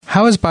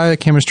How is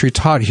biochemistry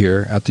taught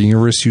here at the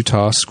University of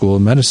Utah School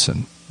of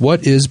Medicine?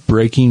 What is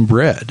breaking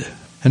bread?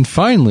 And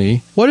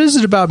finally, what is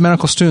it about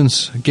medical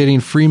students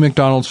getting free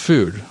McDonald's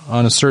food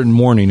on a certain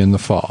morning in the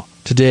fall?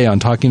 Today on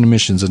Talking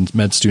Admissions and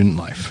Med Student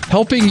Life.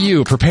 Helping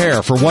you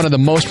prepare for one of the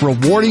most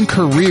rewarding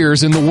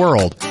careers in the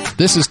world.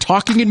 This is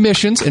Talking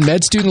Admissions and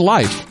Med Student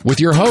Life with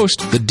your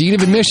host, the Dean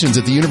of Admissions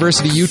at the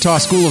University of Utah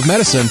School of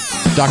Medicine,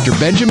 Dr.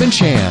 Benjamin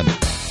Chan.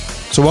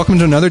 So welcome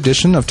to another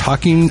edition of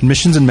Talking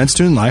Admissions and Med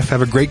Student Life. I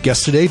have a great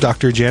guest today,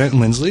 Dr. Janet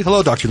Lindsley.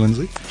 Hello, Dr.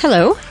 Lindsley.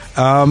 Hello.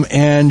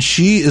 And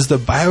she is the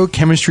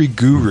biochemistry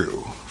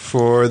guru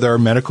for their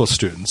medical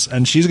students.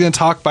 And she's going to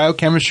talk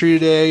biochemistry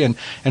today and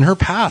her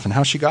path and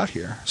how she got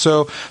here.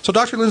 So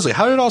Dr. Lindsley,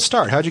 how did it all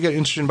start? How did you get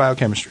interested in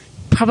biochemistry?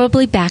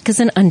 Probably back as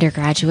an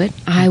undergraduate.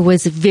 I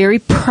was very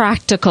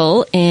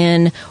practical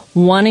in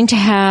wanting to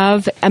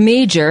have a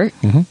major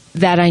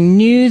that I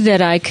knew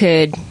that I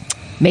could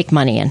make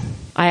money in.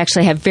 I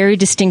actually have very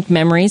distinct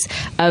memories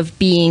of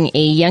being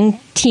a young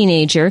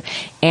teenager,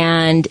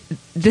 and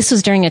this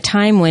was during a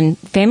time when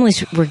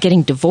families were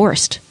getting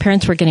divorced.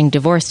 Parents were getting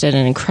divorced at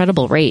an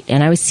incredible rate,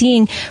 and I was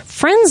seeing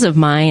friends of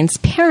mine's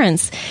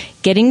parents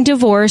getting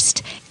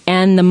divorced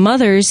and the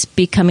mothers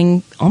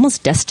becoming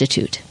almost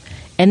destitute.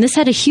 And this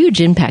had a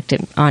huge impact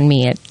on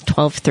me at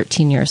 12,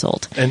 13 years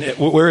old. And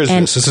where is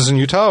this? This is in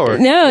Utah? Or?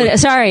 No,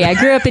 sorry. I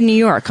grew up in New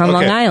York, on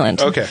Long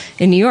Island,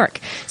 in New York.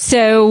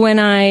 So when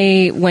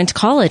I went to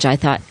college, I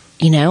thought,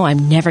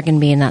 I'm never going to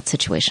be in that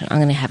situation. I'm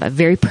going to have a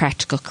very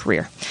practical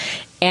career.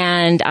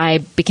 And I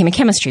became a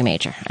chemistry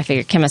major. I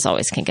figured chemists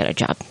always can get a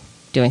job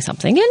doing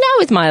something. And I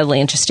was mildly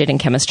interested in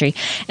chemistry.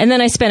 And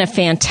then I spent a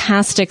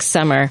fantastic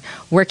summer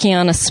working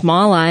on a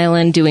small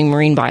island doing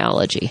marine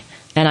biology.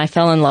 And I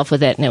fell in love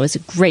with it, and it was a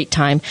great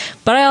time.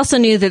 But I also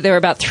knew that there were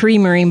about 3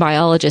 marine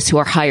biologists who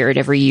are hired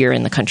every year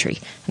in the country.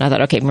 And I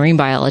thought, okay, marine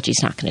biology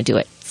is not going to do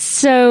it.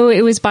 So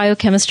it was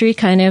biochemistry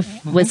kind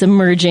of was a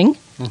merging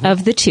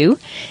of the two.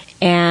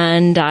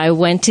 And I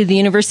went to the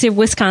University of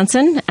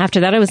Wisconsin. After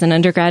that, I was an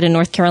undergrad in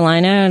North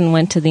Carolina and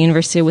went to the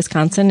University of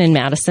Wisconsin in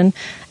Madison.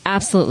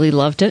 Absolutely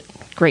loved it.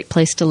 Great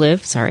place to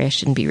live. Sorry, I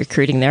shouldn't be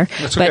recruiting there.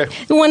 That's okay.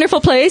 But a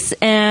wonderful place,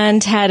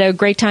 and had a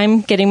great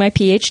time getting my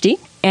Ph.D.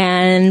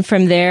 And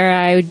from there,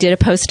 I did a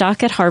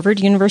postdoc at Harvard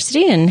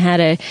University and had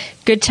a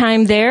good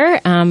time there.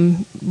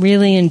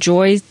 Really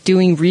enjoyed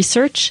doing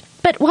research.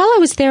 But while I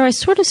was there, I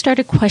sort of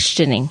started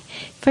questioning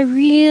if I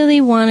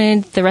really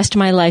wanted the rest of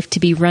my life to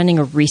be running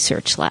a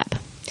research lab.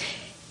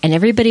 And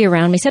everybody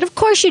around me said, of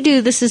course you do.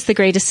 This is the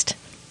greatest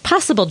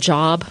possible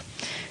job.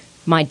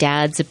 My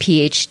dad's a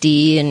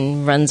Ph.D.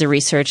 and runs a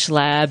research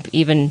lab.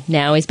 Even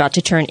now, he's about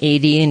to turn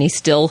 80, and he's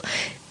still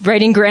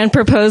writing grant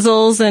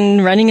proposals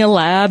and running a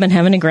lab and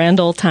having a grand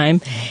old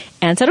time.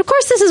 And said, of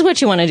course, this is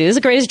what you want to do. This is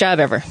the greatest job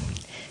ever.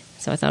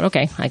 So I thought,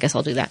 okay, I guess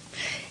I'll do that.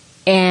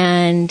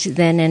 And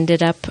then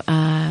ended up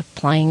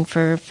applying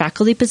for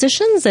faculty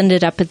positions,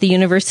 ended up at the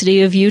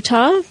University of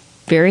Utah.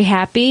 Very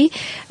happy.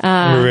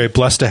 We're very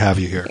blessed to have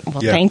you here.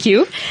 Well, thank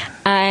you.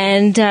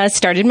 And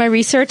started my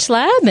research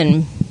lab,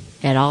 and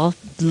it all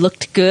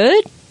looked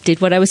good,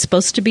 did what I was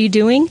supposed to be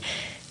doing,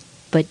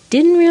 but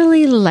didn't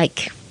really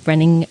like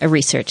running a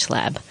research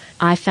lab.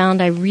 I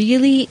found I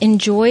really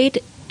enjoyed,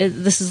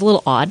 this is a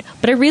little odd,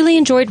 but I really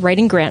enjoyed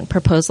writing grant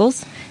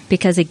proposals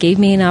because it gave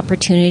me an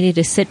opportunity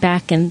to sit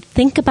back and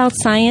think about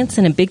science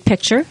in a big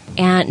picture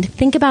and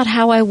think about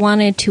how I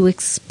wanted to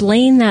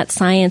explain that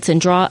science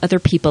and draw other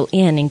people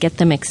in and get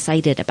them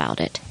excited about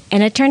it.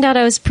 And it turned out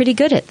I was pretty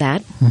good at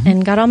that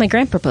and got all my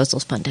grant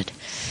proposals funded.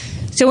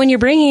 So when you're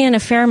bringing in a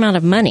fair amount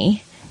of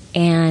money,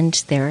 and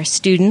there are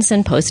students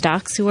and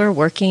postdocs who are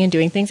working and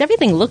doing things,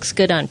 everything looks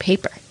good on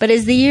paper. But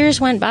as the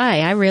years went by,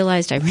 I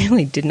realized I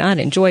really did not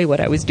enjoy what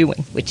I was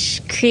doing,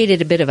 which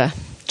created a bit of a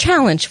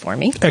challenge for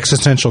me.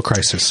 Existential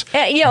crisis.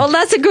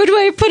 That's a good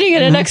way of putting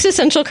it, an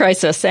existential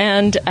crisis.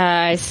 And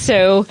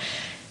so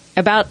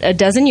about a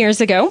dozen years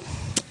ago,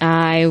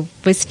 I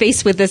was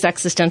faced with this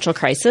existential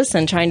crisis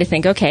and trying to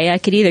think, okay, I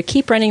could either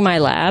keep running my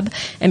lab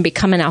and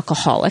become an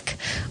alcoholic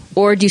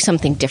or do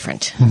something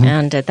different.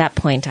 And at that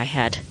point, I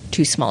had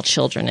 2 small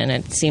children, and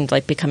it seemed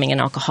like becoming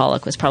an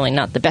alcoholic was probably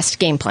not the best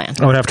game plan.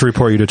 I would have to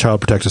report you to Child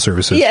Protective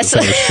Services. Yes.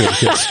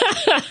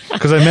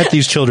 Because I met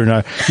these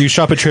children. You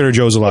shop at Trader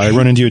Joe's a lot. I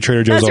run into you at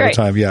Trader Joe's all the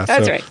time. Yeah,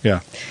 That's right.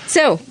 Yeah.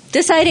 So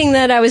deciding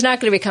that I was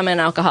not going to become an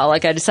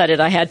alcoholic, I decided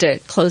I had to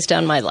close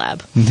down my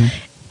lab.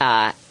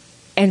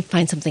 And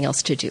find something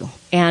else to do.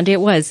 And it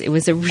was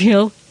a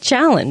real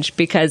challenge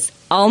because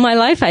all my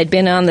life I'd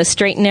been on the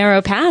straight and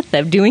narrow path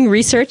of doing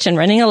research and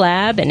running a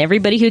lab, and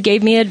everybody who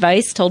gave me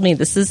advice told me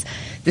this is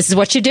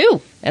what you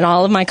do. And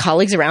all of my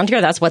colleagues around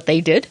here, that's what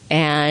they did.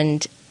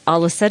 And all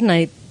of a sudden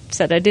I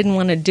said I didn't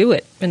want to do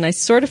it. And I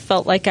sort of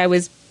felt like I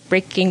was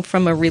breaking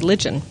from a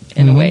religion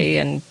in a way.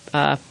 And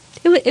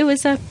it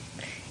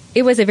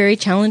was a very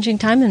challenging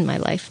time in my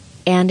life.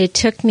 And it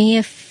took me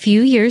a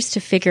few years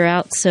to figure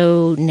out,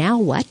 so now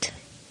what?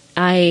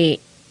 I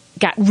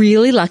got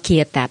really lucky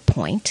at that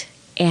point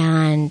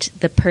And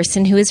the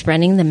person who is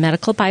running the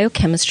medical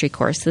biochemistry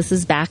course, this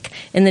is back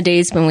in the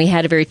days when we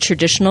had a very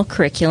traditional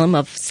curriculum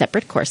of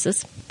separate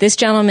courses. This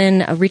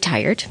gentleman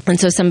retired, and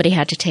so somebody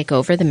had to take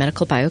over the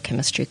medical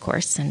biochemistry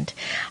course, and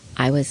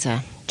I was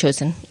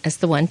chosen as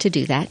the one to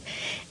do that.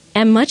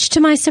 And much to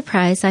my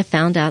surprise, I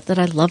found out that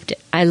I loved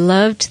it. I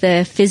loved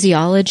the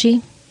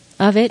physiology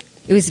of it.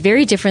 It was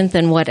very different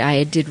than what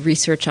I did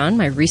research on.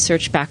 My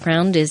research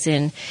background is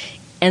in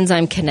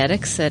enzyme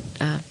kinetics at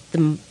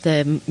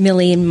the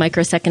million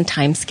microsecond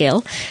time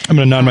scale. I'm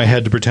going to nod my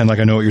head to pretend like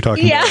I know what you're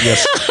talking about.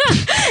 Yes.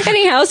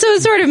 Anyhow, so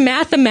it's sort of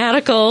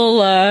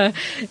mathematical,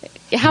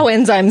 how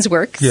enzymes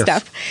work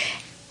stuff.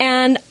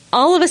 And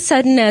all of a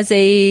sudden, as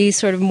a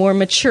sort of more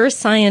mature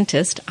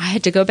scientist, I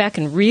had to go back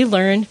and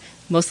relearn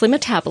mostly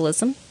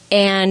metabolism.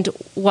 And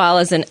while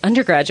as an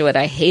undergraduate,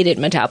 I hated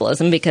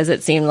metabolism because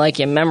it seemed like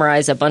you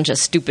memorize a bunch of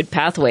stupid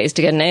pathways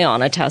to get an A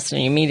on a test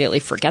and you immediately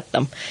forget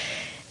them.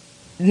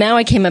 Now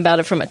I came about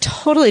it from a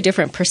totally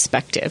different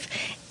perspective.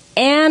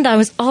 And I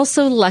was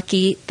also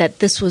lucky that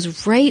this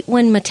was right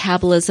when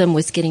metabolism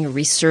was getting a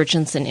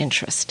resurgence in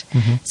interest.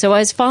 Mm-hmm. So I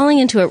was falling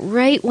into it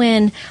right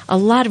when a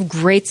lot of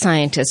great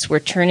scientists were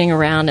turning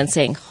around and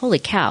saying, holy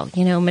cow,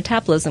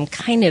 metabolism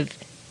kind of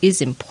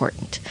is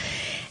important.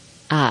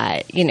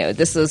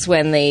 This was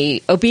when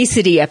the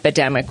obesity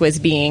epidemic was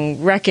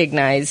being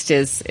recognized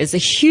as a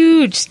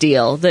huge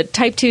deal. The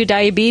type 2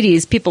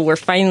 diabetes, people were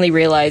finally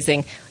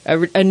realizing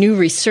a new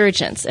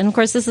resurgence. And, of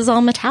course, this is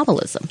all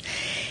metabolism.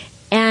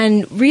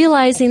 And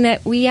realizing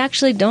that we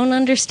actually don't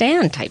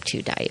understand type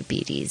 2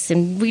 diabetes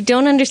and we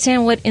don't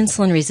understand what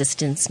insulin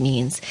resistance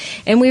means.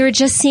 And we were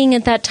just seeing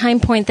at that time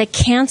point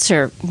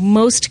that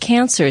most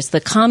cancers, the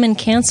common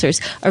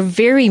cancers, are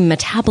very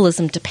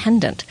metabolism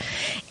dependent.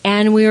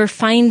 And we were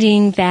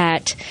finding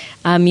that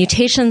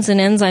mutations in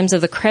enzymes of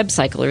the Krebs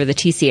cycle or the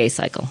TCA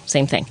cycle,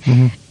 same thing,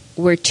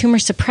 were tumor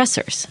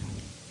suppressors.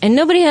 And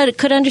nobody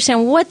could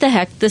understand what the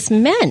heck this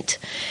meant.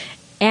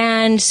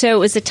 And so it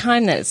was a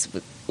time that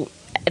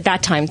at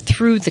that time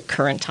through the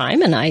current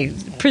time, and I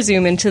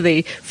presume into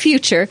the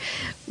future,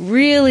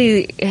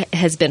 really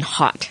has been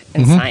hot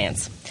in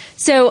science.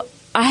 So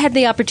I had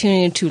the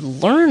opportunity to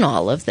learn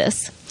all of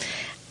this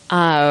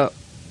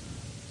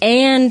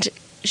and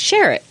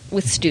share it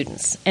with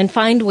students and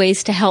find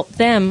ways to help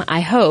them, I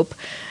hope,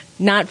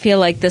 not feel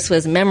like this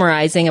was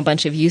memorizing a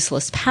bunch of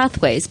useless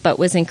pathways, but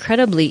was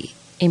incredibly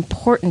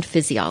important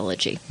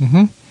physiology.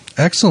 Mm-hmm.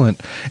 Excellent.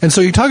 And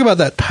so you talk about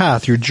that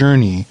path, your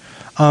journey,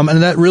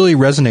 and that really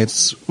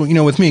resonates,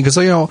 with me because,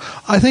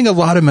 I think a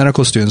lot of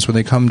medical students, when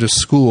they come to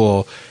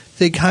school,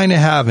 they kind of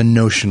have a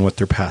notion what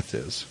their path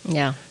is.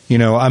 Yeah.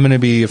 I'm going to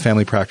be a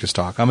family practice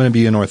doc. I'm going to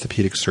be an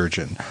orthopedic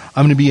surgeon.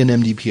 I'm going to be an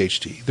MD,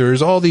 PhD.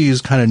 There's all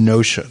these kind of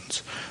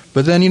notions.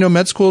 But then,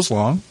 med school is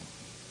long.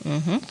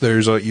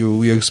 Mm-hmm.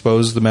 We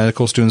expose the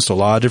medical students to a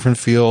lot of different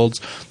fields.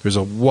 There's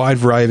a wide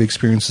variety of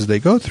experiences they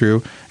go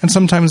through, and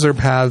sometimes their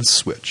paths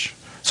switch.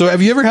 So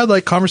have you ever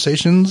had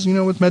conversations,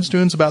 with med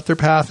students about their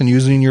path and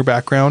using your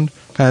background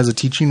kind of as a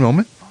teaching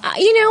moment?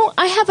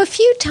 I have a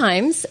few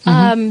times.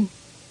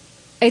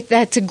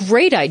 That's a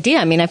great idea.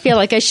 I mean, I feel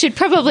like I should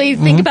probably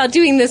think about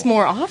doing this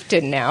more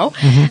often now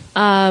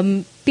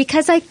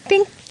because I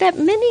think that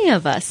many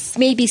of us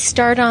maybe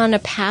start on a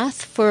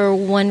path for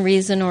one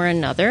reason or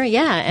another.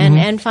 Yeah,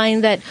 and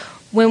find that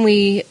when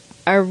we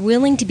are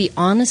willing to be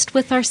honest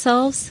with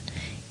ourselves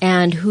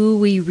and who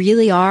we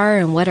really are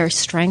and what our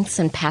strengths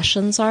and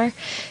passions are,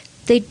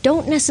 they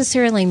don't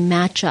necessarily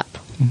match up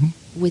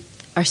with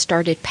our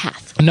started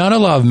path. Not a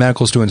lot of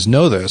medical students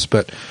know this,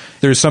 but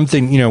there's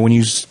something, when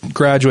you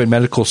graduate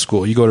medical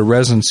school, you go to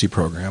residency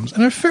programs,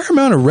 and a fair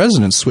amount of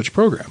residents switch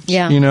programs.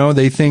 Yeah.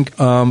 They think,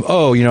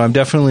 I'm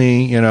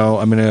definitely,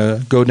 I'm going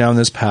to go down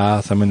this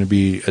path. I'm going to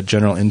be a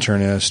general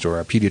internist or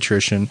a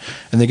pediatrician.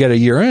 And they get a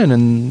year in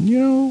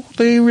and,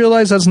 they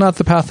realize that's not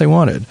the path they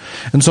wanted.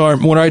 And so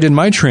when I did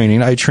my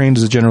training, I trained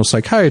as a general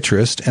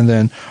psychiatrist. And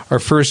then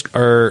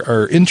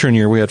our intern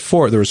year,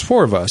 there was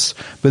 4 of us.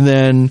 But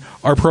then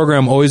our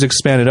program always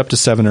expanded up to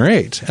 7 or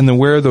 8. And then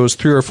where those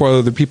 3 or 4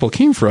 other people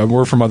came from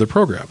were from other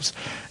programs.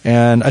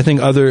 And I think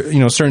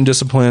certain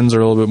disciplines are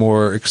a little bit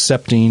more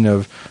accepting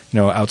of,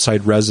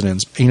 outside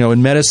residents.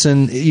 In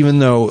medicine, even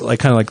though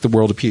kind of like the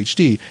world of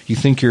PhD, you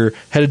think you're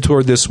headed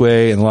toward this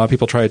way, and a lot of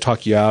people try to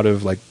talk you out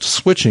of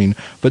switching,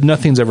 but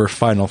nothing's ever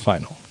final.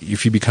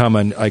 If you become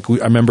I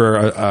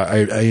remember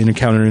I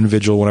encountered an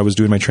individual when I was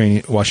doing my training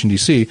at Washington,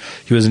 D.C.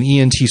 He was an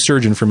ENT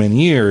surgeon for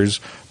many years,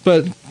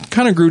 but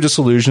kind of grew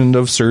disillusioned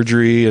of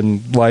surgery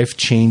and life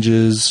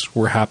changes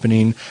were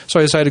happening. So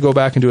I decided to go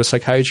back and do a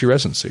psychiatry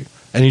residency.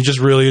 And he just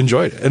really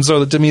enjoyed it. And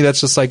so to me,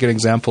 that's just an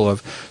example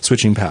of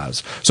switching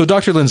paths. So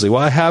Dr. Lindsley,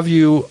 while I have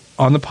you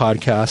on the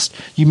podcast,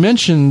 you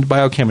mentioned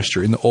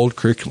biochemistry in the old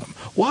curriculum.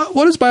 What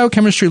does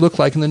biochemistry look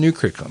like in the new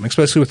curriculum,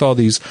 especially with all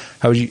these,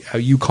 how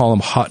you call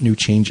them, hot new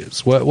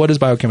changes? What does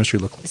biochemistry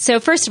look like? So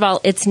first of all,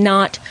 it's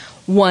not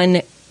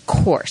one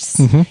course.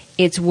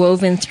 It's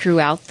woven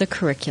throughout the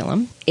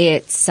curriculum.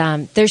 It's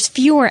there's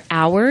fewer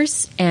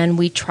hours, and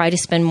we try to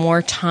spend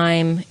more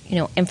time,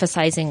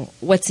 emphasizing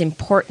what's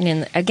important.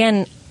 And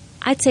again,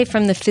 I'd say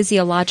from the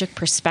physiologic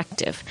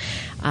perspective.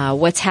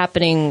 What's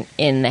happening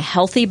in the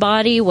healthy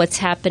body, what's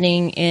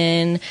happening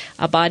in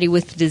a body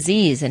with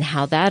disease, and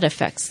how that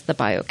affects the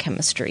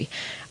biochemistry.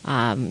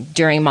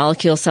 During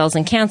Molecule, Cells,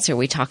 and Cancer,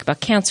 we talk about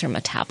cancer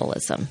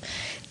metabolism.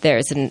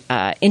 There's an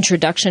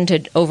introduction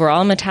to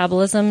overall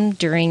metabolism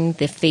during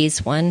the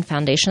Phase 1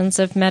 Foundations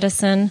of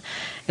Medicine.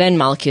 Then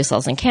Molecule,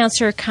 Cells, and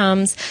Cancer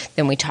comes.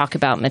 Then we talk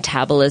about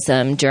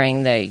metabolism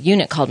during the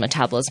unit called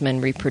Metabolism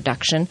and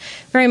Reproduction,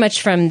 very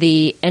much from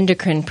the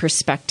endocrine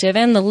perspective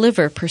and the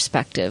liver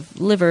perspective.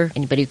 Liver,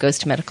 anybody who goes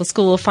to medical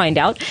school will find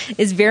out,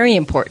 is very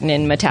important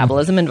in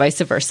metabolism and vice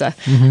versa.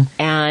 Mm-hmm.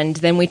 And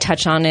then we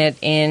touch on it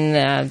in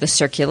the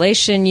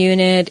circulation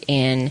unit,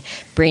 in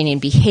brain and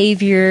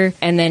behavior,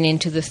 and then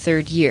into the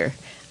third year.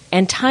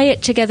 And tie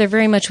it together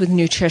very much with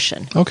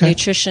nutrition. Okay.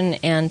 Nutrition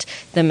and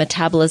the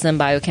metabolism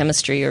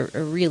biochemistry are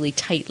really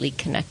tightly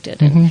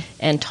connected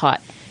and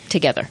taught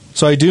together.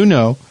 So I do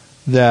know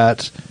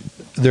that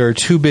there are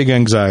two big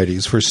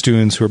anxieties for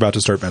students who are about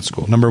to start med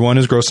school. Number one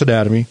is gross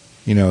anatomy,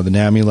 the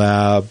NAMI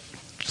lab,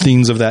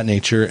 things of that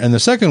nature. And the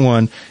second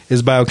one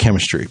is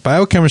biochemistry.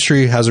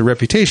 Biochemistry has a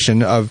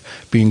reputation of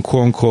being,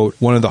 quote unquote,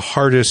 one of the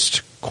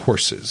hardest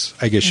courses,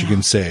 I guess you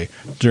can say,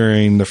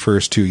 during the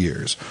first 2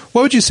 years.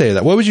 What would you say to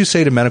that? What would you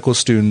say to medical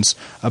students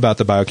about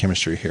the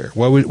biochemistry here?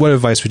 What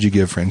advice would you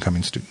give for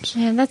incoming students?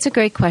 Yeah, that's a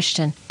great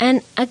question.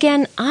 And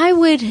again, I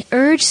would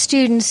urge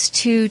students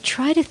to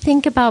try to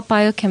think about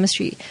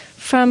biochemistry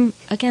from,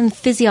 again,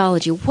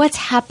 physiology. What's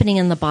happening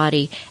in the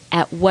body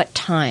at what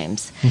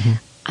times? Mm-hmm.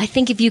 I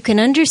think if you can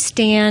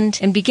understand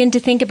and begin to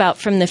think about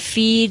from the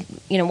feed,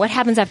 what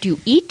happens after you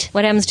eat,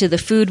 what happens to the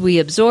food we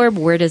absorb,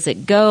 where does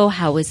it go,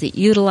 how is it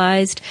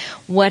utilized,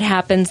 what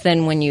happens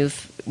then when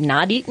you've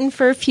not eaten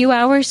for a few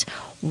hours,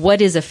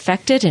 what is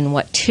affected and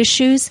what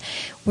tissues.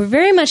 We're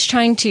very much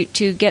trying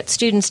to get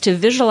students to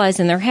visualize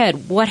in their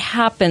head what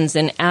happens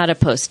in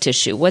adipose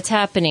tissue, what's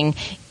happening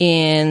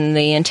in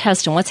the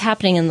intestine, what's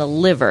happening in the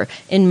liver,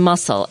 in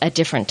muscle at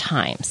different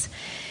times.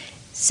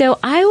 So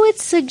I would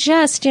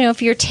suggest,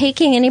 if you're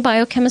taking any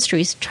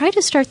biochemistries, try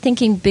to start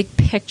thinking big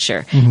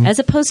picture as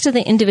opposed to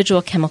the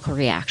individual chemical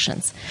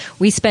reactions.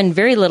 We spend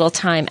very little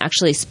time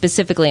actually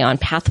specifically on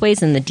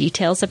pathways and the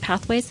details of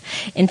pathways.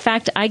 In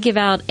fact, I give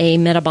out a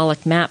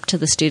metabolic map to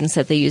the students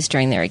that they use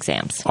during their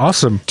exams.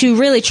 Awesome. To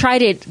really try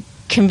to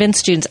convince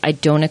students, I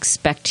don't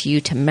expect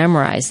you to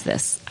memorize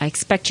this. I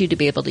expect you to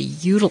be able to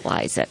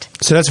utilize it.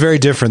 So that's very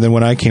different than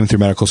when I came through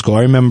medical school.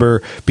 I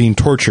remember being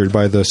tortured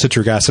by the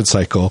citric acid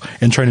cycle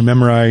and trying to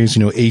memorize,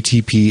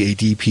 ATP,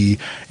 ADP,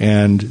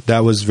 and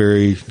that was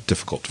very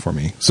difficult for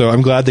me. So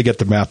I'm glad they get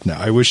the map now.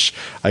 I wish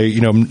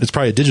it's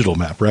probably a digital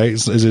map, right?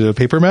 Is it a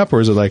paper map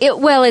or is it like?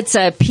 It's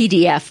a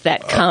PDF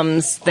that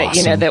comes that,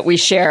 awesome. That we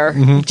share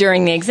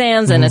during the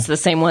exams, and it's the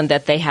same one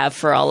that they have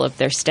for all of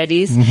their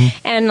studies.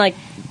 And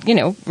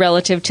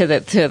relative to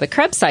the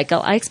Krebs cycle,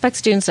 I expect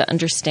students to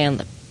understand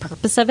the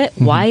purpose of it.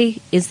 Why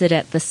is it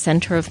at the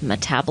center of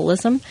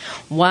metabolism?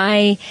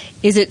 Why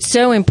is it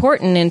so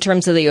important in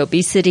terms of the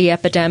obesity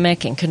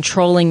epidemic and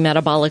controlling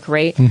metabolic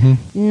rate?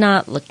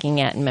 Not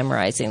looking at and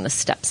memorizing the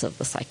steps of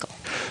the cycle.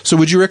 So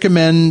would you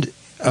recommend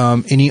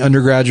any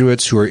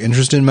undergraduates who are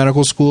interested in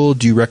medical school,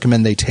 do you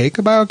recommend they take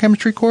a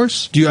biochemistry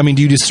course? Do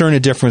you discern a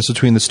difference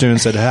between the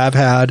students that have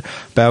had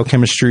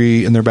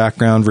biochemistry in their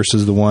background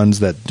versus the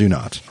ones that do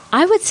not?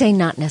 I would say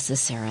not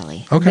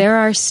necessarily. Okay. There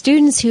are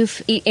students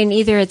and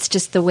either it's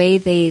just the way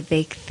they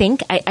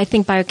think. I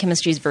think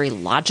biochemistry is very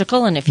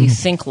logical, and if you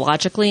think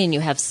logically and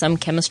you have some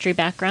chemistry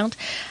background,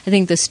 I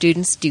think the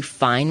students do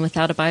fine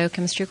without a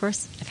biochemistry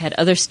course. I've had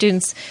other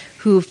students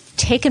who've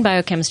taken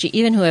biochemistry,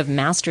 even who have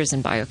masters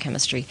in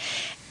biochemistry,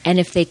 and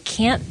if they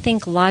can't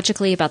think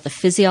logically about the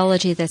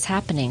physiology that's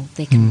happening,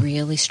 they can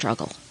really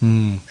struggle.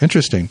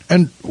 Interesting.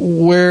 And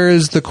where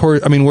is the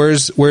course?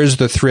 Where's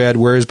the thread?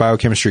 Where is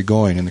biochemistry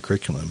going in the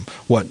curriculum?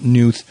 What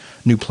new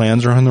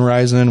plans are on the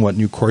horizon? What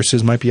new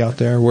courses might be out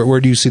there?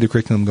 Where do you see the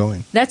curriculum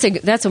going?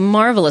 That's a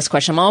marvelous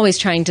question. I'm always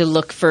trying to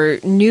look for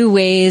new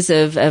ways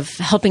of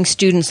helping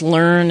students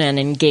learn and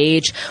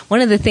engage.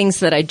 One of the things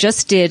that I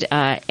just did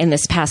in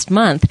this past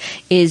month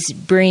is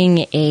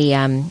bring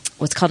a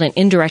what's called an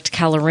indirect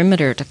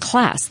calorimeter to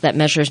class that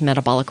measures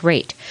metabolic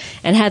rate,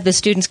 and had the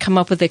students come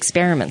up with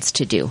experiments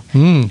to do.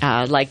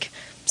 Like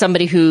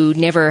somebody who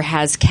never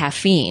has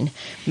caffeine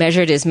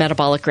measured his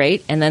metabolic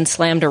rate and then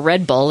slammed a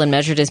Red Bull and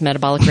measured his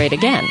metabolic rate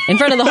again in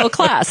front of the whole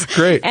class.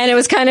 Great. And it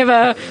was kind of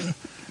a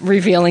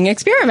revealing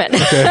experiment.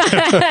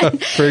 Okay.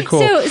 Very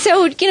cool.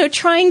 So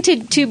trying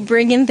to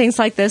bring in things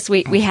like this.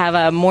 We have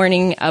a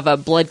morning of a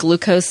blood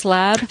glucose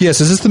lab. Yes,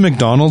 is this the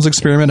McDonald's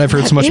experiment I've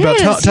heard so much about?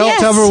 Tell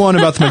everyone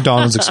about the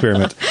McDonald's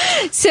experiment.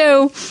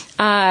 So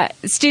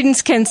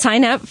students can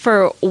sign up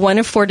for one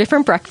of 4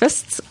 different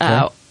breakfasts.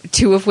 Okay.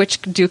 2 of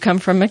which do come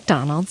from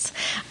McDonald's,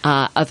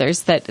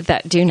 others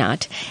that do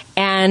not.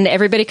 And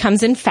everybody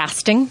comes in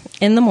fasting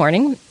in the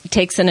morning,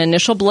 takes an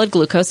initial blood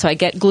glucose, so I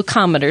get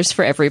glucometers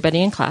for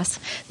everybody in class.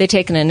 They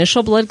take an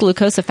initial blood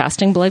glucose, a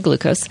fasting blood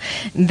glucose.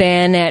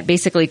 Then at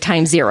basically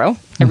time 0,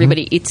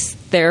 everybody eats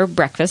their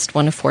breakfast,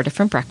 one of 4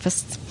 different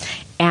breakfasts.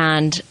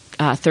 And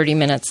 30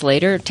 minutes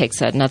later,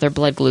 takes another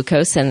blood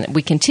glucose, and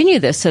we continue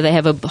this. So they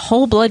have a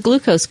whole blood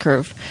glucose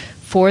curve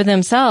for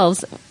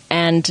themselves.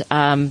 And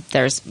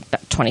there's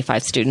about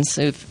 25 students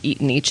who've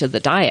eaten each of the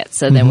diets.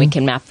 So then we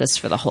can map this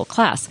for the whole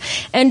class.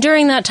 And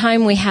during that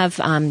time, we have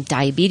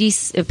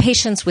diabetes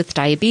patients with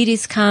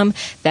diabetes come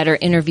that are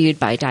interviewed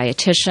by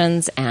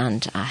dietitians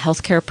and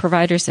healthcare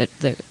providers,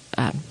 the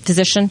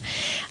physician.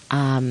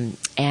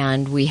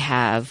 And we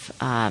have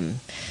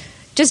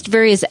just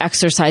various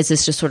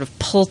exercises to sort of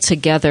pull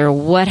together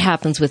what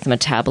happens with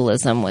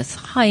metabolism with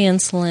high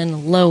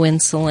insulin, low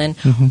insulin,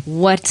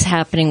 what's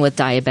happening with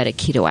diabetic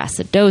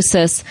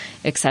ketoacidosis,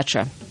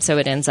 etc. So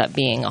it ends up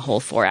being a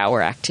whole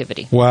 4-hour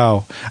activity.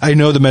 Wow. I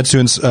know the med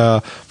students,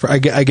 I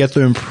get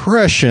the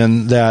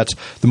impression that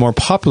the more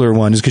popular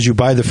one is because you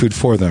buy the food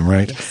for them,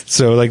 right? Yes.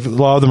 So like a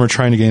lot of them are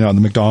trying to get on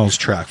the McDonald's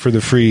track for the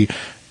free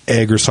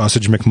egg or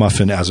sausage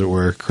McMuffin, as it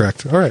were,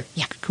 correct? All right.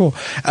 Yeah. Cool.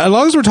 As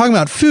long as we're talking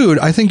about food,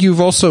 I think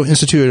you've also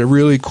instituted a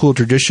really cool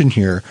tradition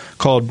here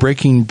called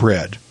breaking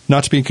bread.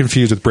 Not to be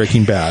confused with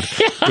Breaking Bad,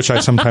 which I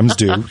sometimes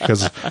do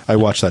because I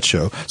watch that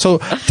show. So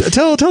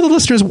tell the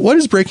listeners, what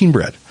is breaking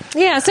bread?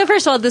 Yeah, so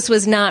first of all, this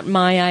was not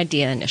my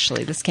idea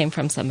initially. This came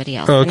from somebody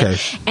else. Okay.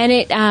 And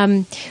it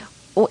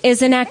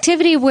is an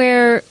activity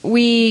where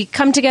we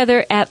come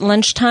together at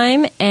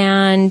lunchtime,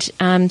 and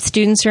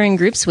students are in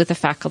groups with a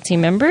faculty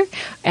member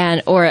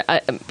or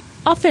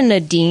often a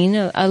dean,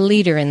 a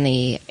leader in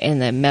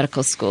the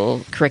medical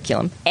school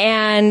curriculum,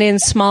 and in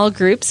small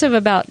groups of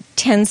about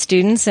 10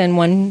 students and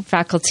one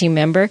faculty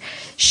member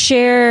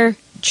share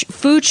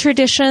food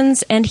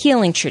traditions and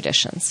healing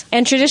traditions.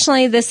 And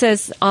traditionally, this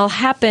has all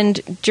happened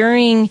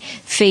during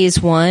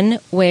phase 1,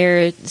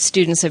 where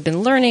students have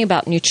been learning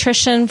about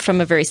nutrition from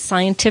a very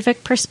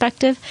scientific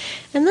perspective.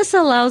 And this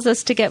allows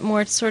us to get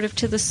more sort of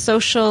to the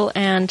social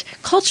and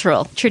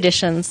cultural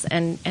traditions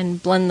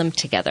and blend them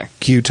together.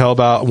 Can you tell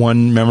about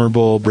one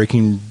memorable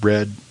breaking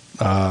bread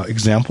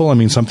example? I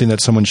mean, something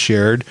that someone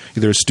shared,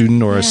 either a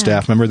student or a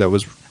staff member, that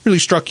was really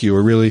struck you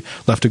or really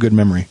left a good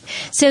memory?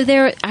 So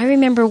I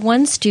remember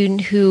one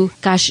student who,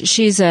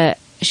 she is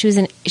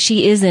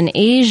an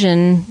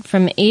Asian,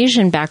 from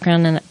Asian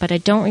background, but I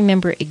don't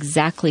remember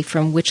exactly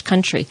from which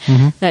country,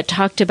 that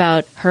talked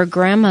about her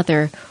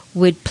grandmother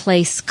would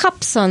place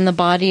cups on the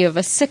body of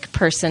a sick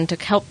person to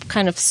help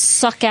kind of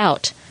suck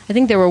out. I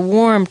think they were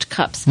warmed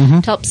cups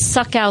to help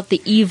suck out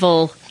the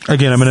evil.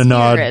 Again, I'm going to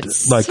nod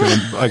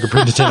spirits. like a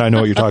pretend I know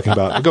what you're talking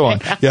about. Go on.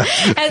 Yeah.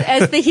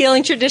 As the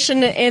healing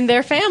tradition in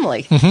their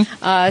family.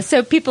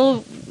 So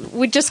people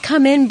would just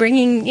come in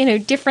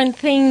bringing, different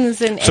things.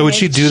 So would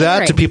she do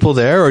that to people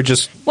there, or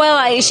just?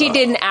 Well, she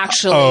didn't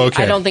actually. Oh,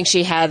 okay. I don't think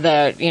she had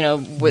the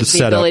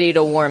ability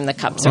to warm the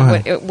cups or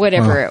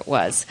whatever it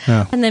was.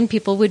 Yeah. And then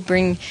people would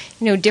bring,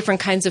 different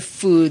kinds of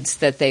foods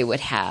that they would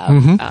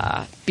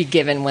have be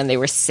given when they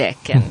were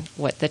sick, and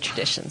what the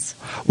traditions.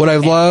 What I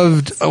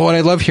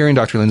love hearing,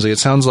 Dr. Lindsley, it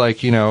sounds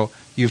like,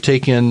 you've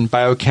taken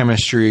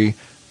biochemistry,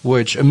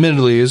 which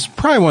admittedly is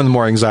probably one of the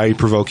more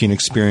anxiety-provoking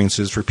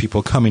experiences for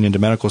people coming into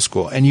medical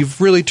school, and you've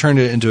really turned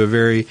it into a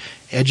very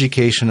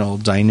educational,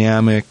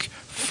 dynamic,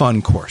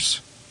 fun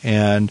course.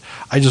 And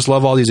I just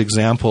love all these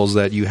examples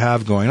that you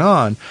have going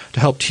on to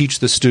help teach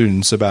the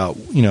students about,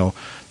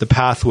 the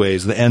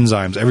pathways, the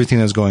enzymes, everything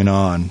that's going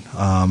on.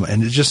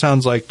 And it just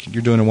sounds like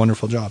you're doing a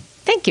wonderful job.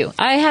 Thank you.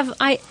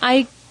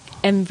 I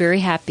am very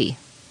happy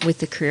with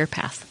the career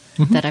path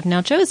that I've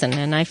now chosen,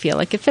 and I feel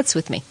like it fits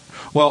with me.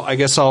 Well, I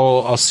guess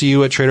I'll see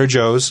you at Trader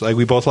Joe's. Like,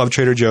 we both love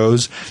Trader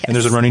Joe's, and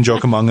there's a running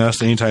joke among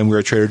us. Anytime we're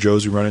at Trader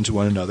Joe's, we run into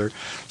one another.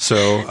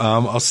 So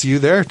I'll see you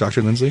there,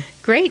 Dr. Lindsley.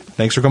 Great.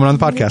 Thanks for coming on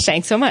the podcast.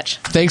 Thanks so much.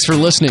 Thanks for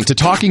listening to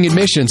Talking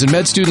Admissions and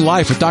Med Student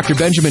Life with Dr.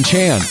 Benjamin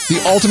Chan,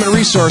 the ultimate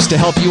resource to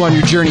help you on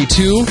your journey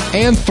to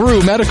and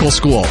through medical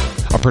school.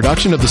 A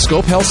production of the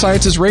Scope Health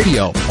Sciences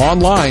Radio,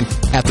 online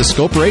at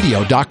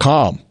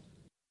thescoperadio.com.